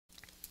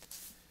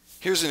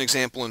Here's an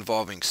example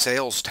involving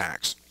sales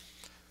tax.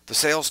 The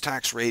sales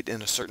tax rate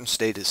in a certain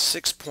state is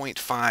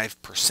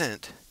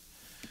 6.5%.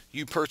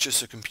 You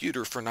purchase a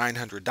computer for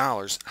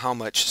 $900. How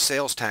much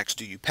sales tax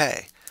do you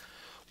pay?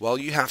 Well,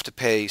 you have to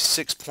pay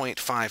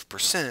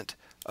 6.5%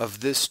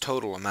 of this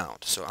total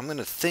amount. So I'm going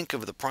to think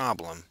of the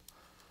problem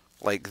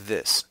like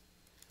this.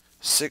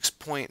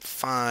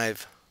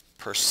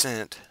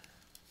 6.5%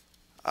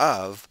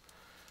 of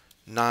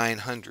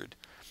 900.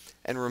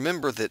 And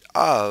remember that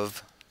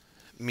of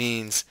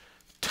means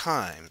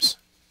times.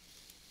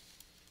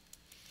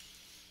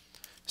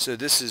 So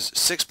this is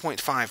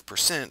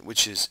 6.5%,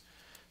 which is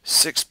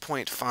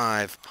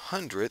 6.5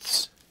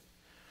 hundredths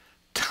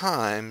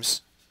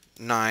times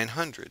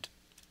 900.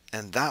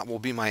 And that will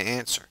be my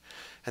answer.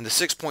 And the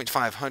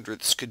 6.5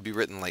 hundredths could be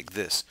written like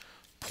this,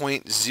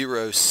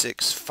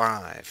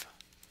 0.065.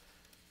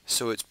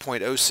 So it's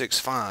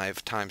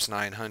 0.065 times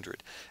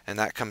 900. And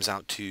that comes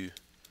out to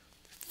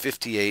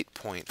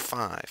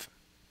 58.5.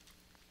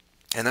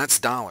 And that's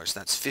dollars.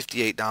 That's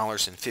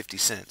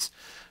 $58.50.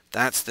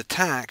 That's the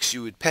tax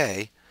you would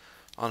pay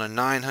on a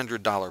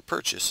 $900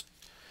 purchase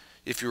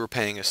if you were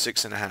paying a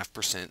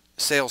 6.5%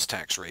 sales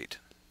tax rate.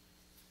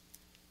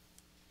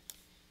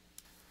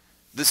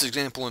 This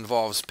example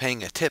involves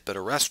paying a tip at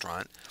a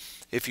restaurant.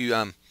 If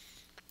you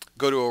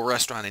go to a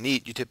restaurant and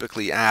eat, you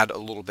typically add a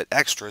little bit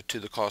extra to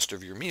the cost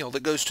of your meal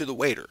that goes to the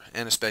waiter,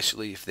 and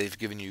especially if they've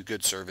given you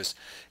good service.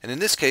 And in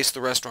this case,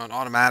 the restaurant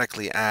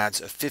automatically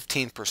adds a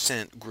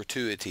 15%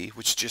 gratuity,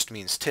 which just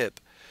means tip,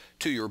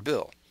 to your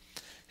bill.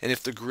 And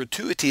if the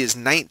gratuity is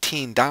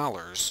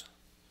 $19,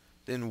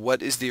 then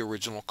what is the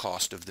original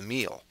cost of the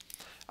meal?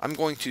 I'm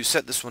going to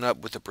set this one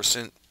up with a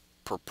percent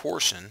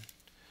proportion,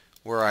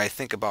 where I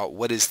think about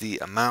what is the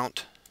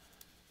amount,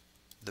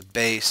 the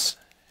base,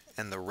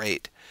 and the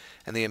rate.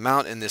 And the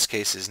amount in this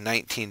case is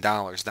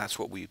 $19. That's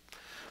what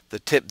the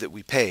tip that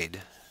we paid,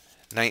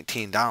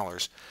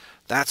 $19.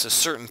 That's a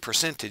certain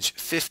percentage,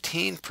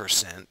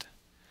 15%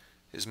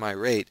 is my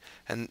rate,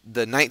 and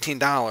the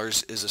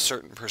 $19 is a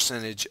certain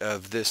percentage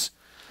of this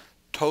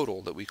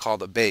total that we call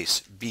the base,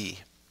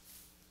 B.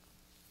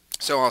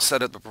 So I'll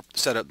set up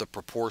the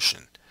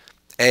proportion.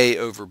 A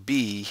over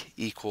B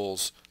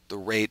equals the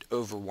rate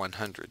over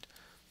 100.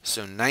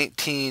 So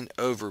 19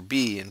 over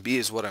B, and B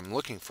is what I'm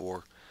looking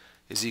for,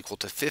 is equal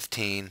to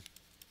 15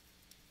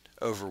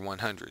 over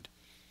 100.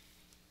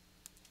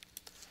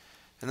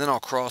 And then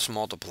I'll cross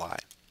multiply,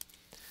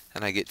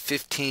 and I get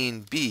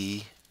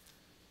 15B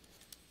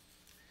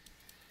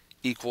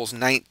equals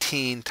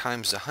 19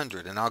 times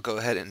 100. And I'll go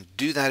ahead and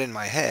do that in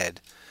my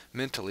head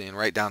mentally and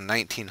write down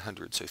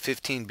 1900. So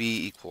 15B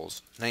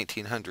equals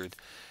 1900,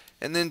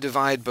 and then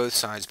divide both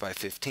sides by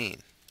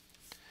 15.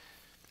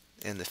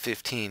 And the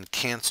 15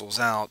 cancels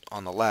out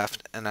on the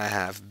left, and I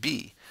have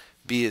B.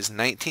 B is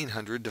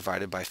 1900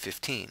 divided by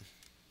 15.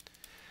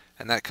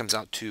 And that comes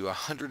out to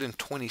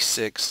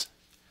 $126.67.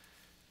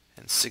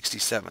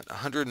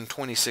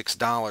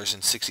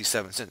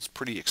 $126.67.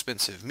 Pretty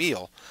expensive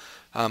meal,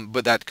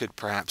 but that could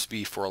perhaps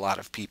be for a lot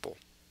of people.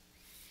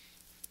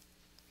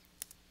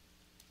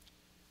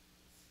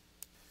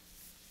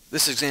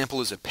 This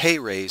example is a pay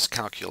raise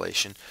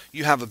calculation.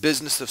 You have a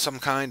business of some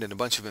kind and a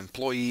bunch of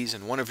employees,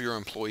 and one of your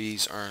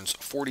employees earns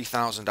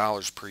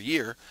 $40,000 per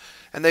year,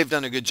 and they've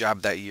done a good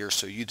job that year,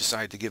 so you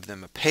decide to give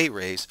them a pay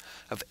raise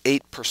of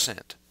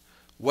 8%.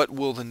 What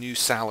will the new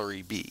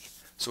salary be?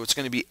 So it's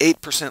going to be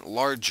 8%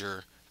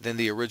 larger than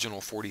the original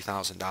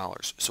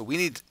 $40,000. So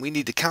we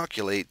need to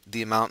calculate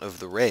the amount of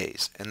the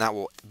raise, and that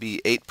will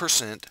be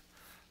 8%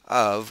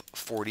 of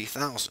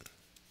 40,000.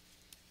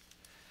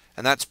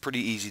 And that's pretty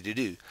easy to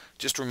do.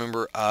 Just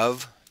remember,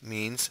 of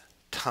means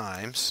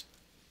times.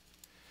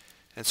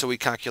 And so we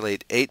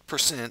calculate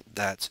 8%,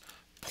 that's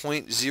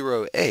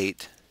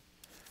 0.08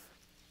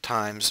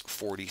 times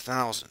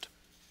 40,000.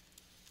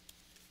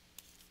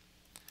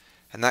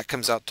 And that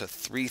comes out to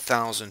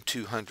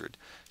 3,200.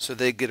 So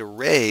they get a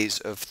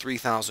raise of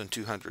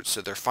 3,200.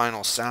 So their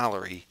final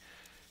salary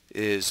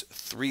is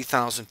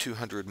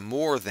 3,200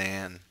 more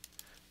than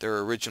their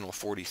original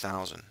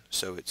 40,000.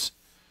 So it's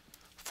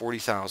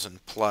 40,000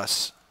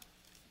 plus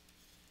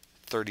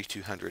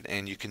 3,200,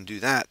 and you can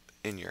do that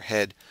in your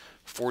head.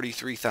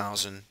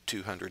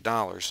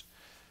 $43,200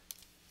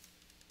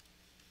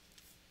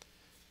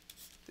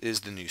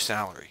 is the new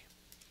salary.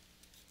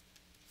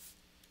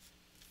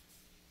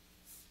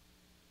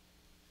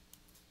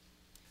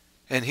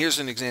 And here's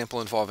an example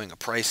involving a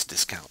price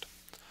discount.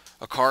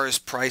 A car is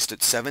priced at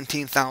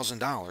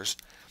 $17,000,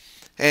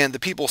 and the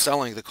people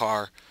selling the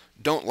car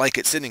don't like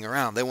it sitting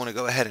around. They want to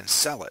go ahead and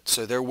sell it.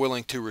 So they're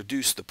willing to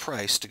reduce the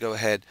price to go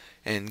ahead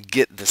and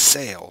get the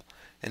sale.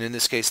 And in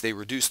this case, they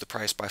reduce the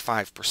price by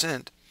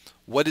 5%.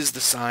 What is the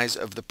size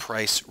of the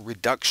price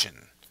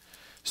reduction?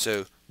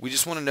 So we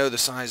just want to know the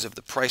size of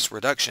the price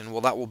reduction.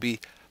 Well, that will be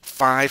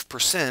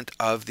 5%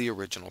 of the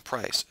original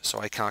price. So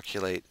I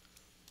calculate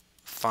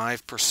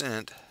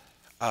 5%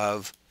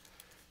 of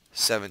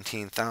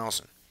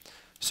 17,000.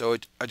 So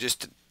I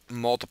just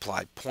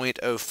multiplied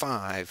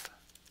 0.05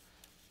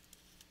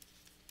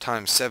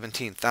 times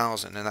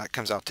 17,000, and that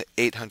comes out to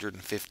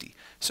 850.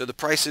 So the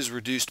price is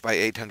reduced by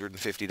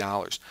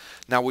 $850.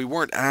 Now we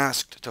weren't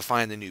asked to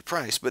find the new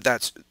price, but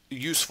that's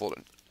useful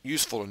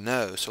to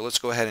know. So let's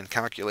go ahead and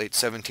calculate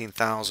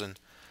 17,000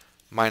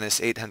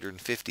 minus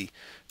 850.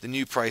 The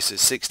new price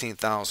is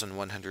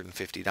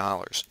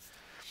 $16,150.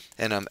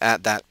 And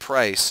at that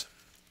price,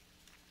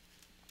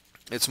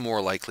 it's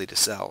more likely to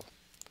sell.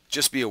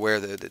 Just be aware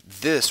that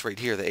this right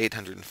here, the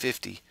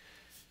 850,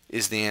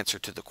 is the answer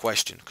to the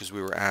question, because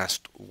we were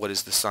asked what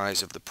is the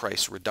size of the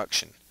price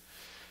reduction,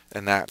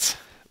 and that's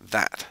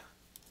that.